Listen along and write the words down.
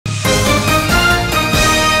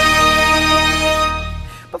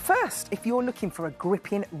last, if you're looking for a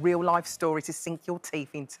gripping real-life story to sink your teeth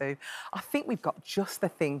into, I think we've got just the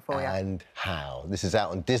thing for you. And how? This is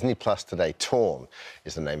out on Disney Plus today. Torn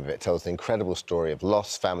is the name of it. It tells the incredible story of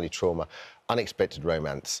loss, family trauma, unexpected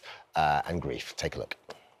romance and grief. Take a look.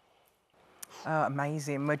 Oh,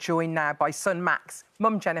 amazing. We're joined now by son Max,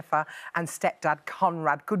 mum Jennifer and stepdad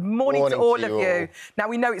Conrad. Good morning to all of you. Now,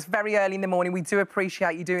 we know it's very early in the morning. We do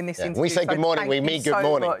appreciate you doing this interview. When we say good morning, we mean good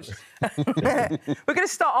morning. We're going to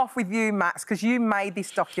start off with you, Max, because you made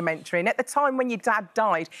this documentary. And at the time when your dad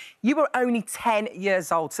died, you were only 10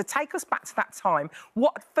 years old. So take us back to that time.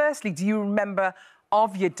 What, firstly, do you remember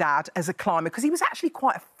of your dad as a climber? Because he was actually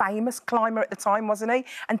quite a famous climber at the time, wasn't he?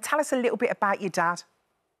 And tell us a little bit about your dad.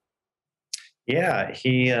 Yeah,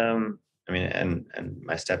 he, I mean, and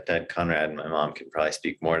my stepdad, Conrad, and my mom can probably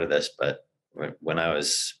speak more to this, but when I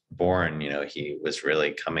was born, you know, he was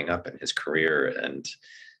really coming up in his career and,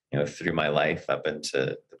 you know, through my life up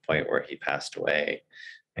into the point where he passed away,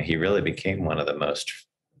 he really became one of the most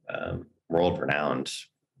world-renowned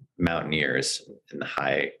mountaineers in the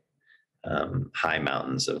high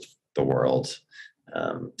mountains of the world,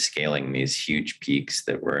 scaling these huge peaks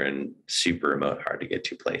that were in super remote, hard to get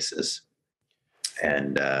to places.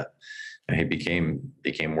 And he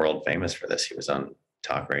became world famous for this. He was on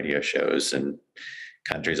talk radio shows in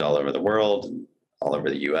countries all over the world, and all over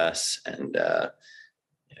the U.S. And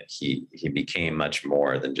he became much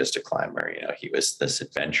more than just a climber. You know, he was this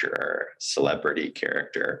adventurer, celebrity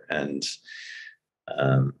character. And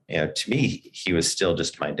you know, to me, he was still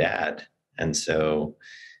just my dad. And so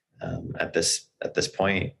at this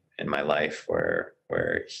point in my life where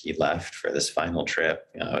he left for this final trip,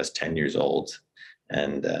 you know, I was 10 years old.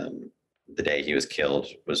 And the day he was killed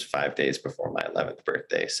was 5 days before my 11th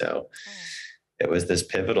birthday. So it was this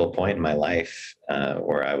pivotal point in my life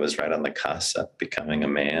where I was right on the cusp of becoming a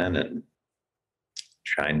man and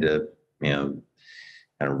trying to, you know,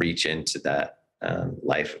 kind of reach into that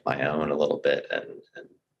life of my own a little bit. And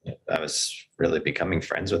you know, I was really becoming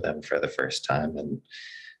friends with him for the first time. And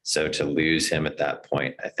so to lose him at that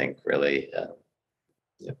point, I think really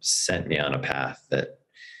you know, sent me on a path that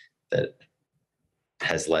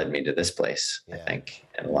has led me to this place, I think,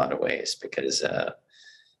 in a lot of ways, because a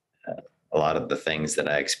lot of the things that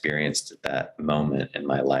I experienced at that moment in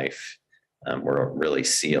my life were really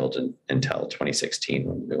sealed until 2016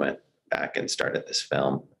 when we went back and started this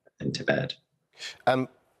film in Tibet. Well,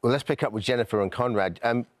 let's pick up with Jennifer and Conrad.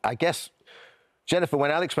 I guess, Jennifer, when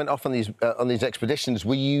Alex went off on these expeditions,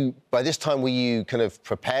 by this time, were you kind of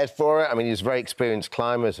prepared for it? I mean, he was a very experienced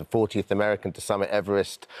climber, as a 40th American to summit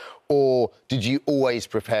Everest. Or did you always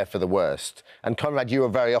prepare for the worst? And Conrad, you were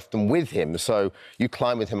very often with him, so you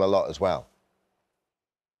climb with him a lot as well.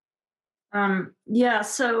 Yeah,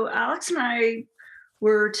 so Alex and I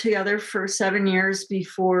were together for 7 years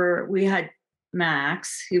before we had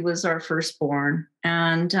Max. He was our firstborn.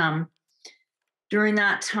 And during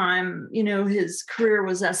that time, you know, his career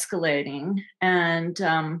was escalating.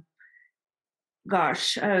 And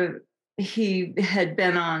gosh, he had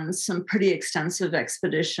been on some pretty extensive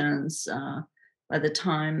expeditions by the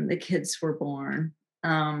time the kids were born.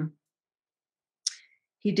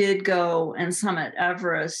 He did go and summit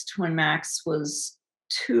Everest when Max was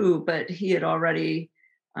 2, but he had already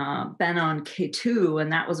been on K2,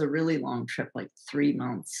 and that was a really long trip, like 3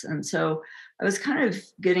 months. And so I was kind of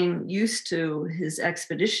getting used to his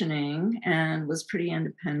expeditioning and was pretty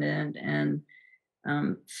independent and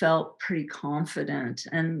felt pretty confident.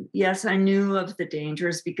 And yes, I knew of the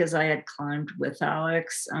dangers because I had climbed with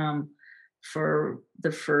Alex for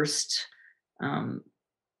the first,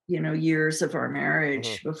 you know, years of our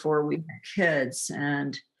marriage before we had kids.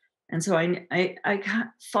 And so I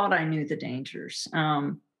thought I knew the dangers. You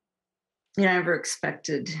know, I never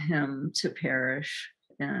expected him to perish.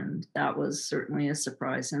 And that was certainly a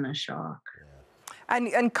surprise and a shock.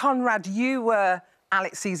 And Conrad, you were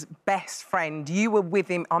Alex's best friend. You were with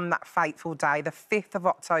him on that fateful day, the 5th of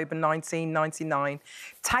October, 1999.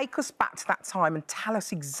 Take us back to that time and tell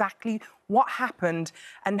us exactly what happened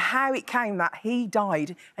and how it came that he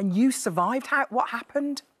died and you survived. What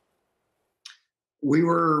happened? We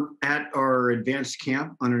were at our advanced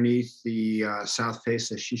camp underneath the south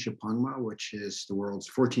face of Shishapangma, which is the world's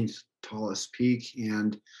 14th tallest peak.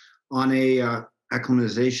 And on a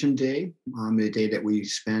acclimatization day, the day that we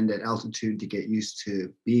spend at altitude to get used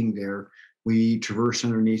to being there, we traverse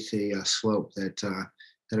underneath a slope that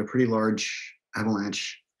had a pretty large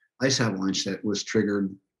ice avalanche that was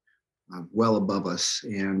triggered well above us.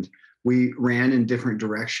 And we ran in different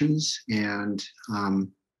directions, and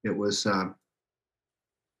it was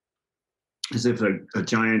as if a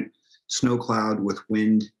giant snow cloud with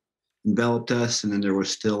wind enveloped us, and then there was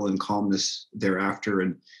still and calmness thereafter,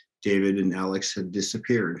 and David and Alex had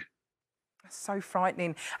disappeared. That's so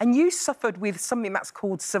frightening. And you suffered with something that's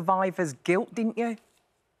called survivor's guilt, didn't you?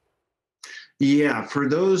 Yeah, for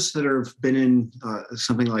those that have been in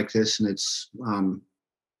something like this, and it's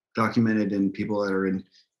documented in people that are in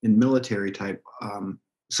military type,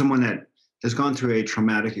 someone that has gone through a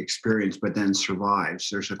traumatic experience but then survives,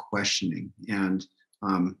 there's a questioning. And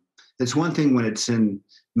it's one thing when it's in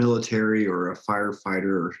military or a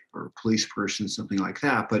firefighter or a police person, something like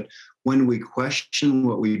that. But when we question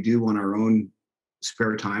what we do on our own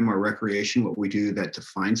spare time, our recreation, what we do that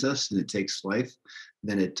defines us and it takes life,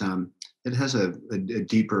 then it has a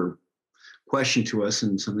deeper question to us,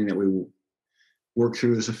 and something that we work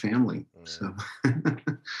through as a family. So.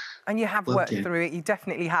 And you have worked through it. You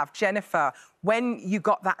definitely have. Jennifer, when you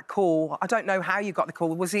got that call, I don't know how you got the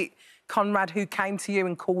call. Was it Conrad who came to you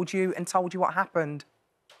and called you and told you what happened?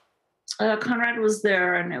 Conrad was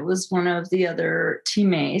there, and it was one of the other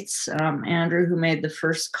teammates, Andrew, who made the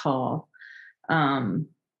first call. And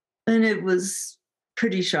it was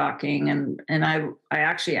pretty shocking. And I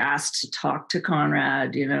actually asked to talk to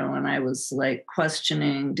Conrad, you know, and I was like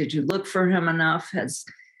questioning, did you look for him enough?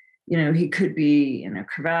 You know, he could be in a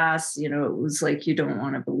crevasse, you know, it was like, you don't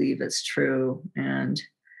want to believe it's true.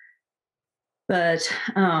 But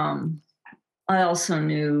I also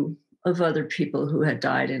knew of other people who had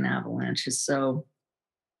died in avalanches. So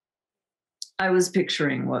I was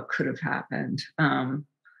picturing what could have happened.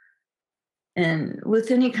 And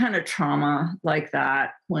with any kind of trauma like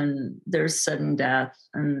that, when there's sudden death,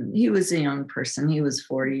 and he was a young person, he was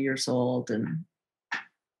 40 years old, and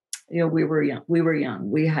you know, we were young.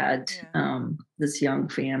 We had this young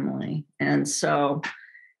family, and so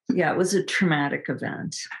yeah, it was a traumatic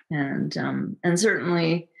event, and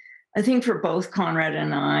certainly, I think for both Conrad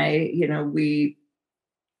and I, you know, we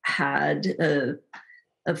had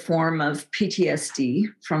a form of PTSD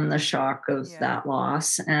from the shock of that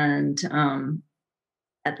loss. And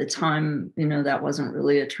at the time, you know, that wasn't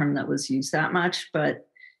really a term that was used that much, but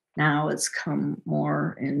now it's come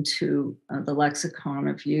more into the lexicon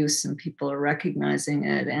of use, and people are recognizing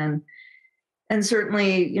it. And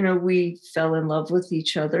certainly, you know, we fell in love with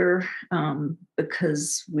each other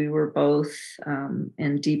because we were both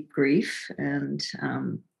in deep grief. And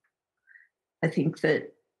I think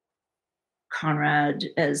that Conrad,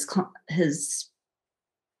 as his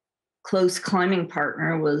close climbing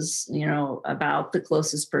partner, was, you know, about the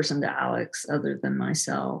closest person to Alex other than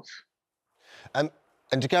myself. And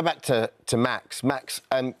to go back to Max,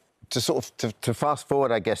 to sort of to fast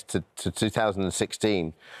forward, I guess, to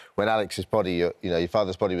 2016, when Alex's body, your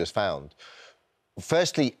father's body was found.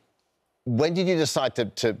 Firstly, when did you decide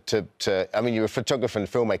to I mean, you're a photographer and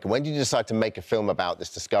filmmaker. When did you decide to make a film about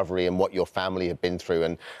this discovery and what your family had been through?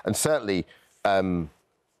 And certainly, I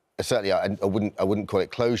wouldn't call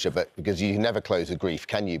it closure, but because you can never close a grief,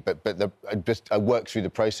 can you? But I work through the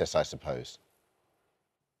process, I suppose.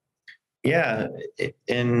 Yeah,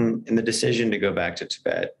 in the decision to go back to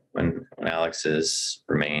Tibet, when Alex's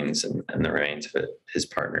remains and the remains of his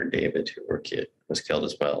partner David, who was killed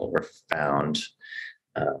as well, were found.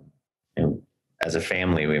 You know, as a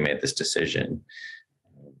family, we made this decision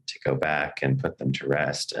to go back and put them to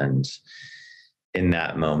rest. And in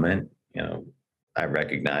that moment, you know, I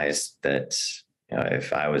recognized that, you know,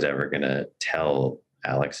 if I was ever going to tell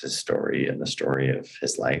Alex's story and the story of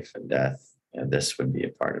his life and death, you know, this would be a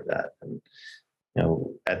part of that. And, you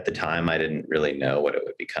know, at the time, I didn't really know what it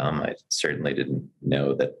would become. I certainly didn't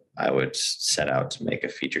know that I would set out to make a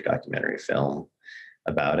feature documentary film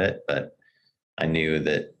about it, but I knew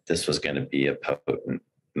that this was going to be a potent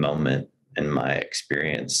moment in my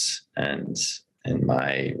experience and in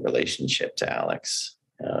my relationship to Alex,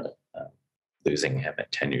 losing him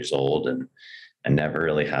at 10 years old and never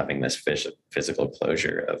really having this physical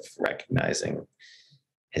closure of recognizing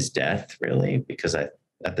his death, really, because at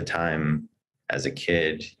the time, as a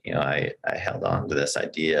kid, you know, I held on to this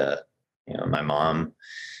idea. You know, my mom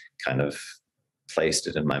kind of placed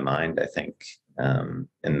it in my mind, I think,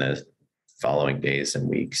 in the following days and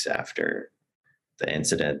weeks after the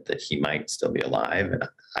incident, that he might still be alive. And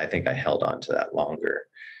I think I held on to that longer.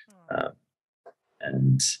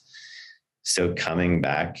 And so coming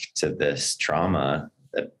back to this trauma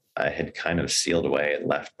that I had kind of sealed away and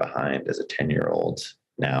left behind as a 10-year-old,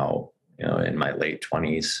 now, you know, in my late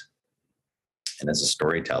 20s, and as a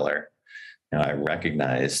storyteller, you know, I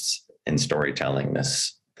recognized in storytelling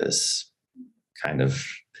this kind of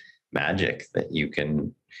magic that you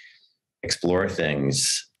can explore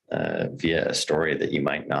things via a story that you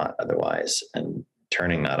might not otherwise, and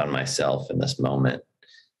turning that on myself in this moment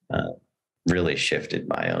really shifted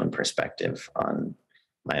my own perspective on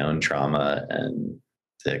my own trauma and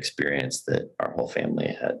the experience that our whole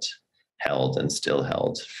family had held and still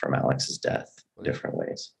held from Alex's death in different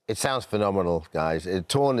ways. It sounds phenomenal, guys.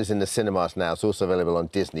 Torn is in the cinemas now. It's also available on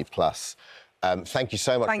Disney+. Thank you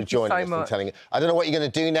so much for joining us and telling us. I don't know what you're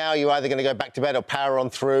going to do now. You're either going to go back to bed or power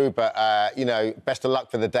on through, but, you know, best of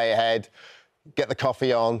luck for the day ahead. Get the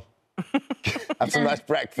coffee on. Have some nice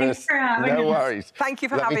breakfast. Thanks for having us. No worries. Thank you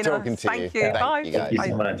for having us. Lovely talking to you. Thank you. Bye. Thank you, guys. Thank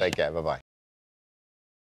you so much. Take care. Bye-bye.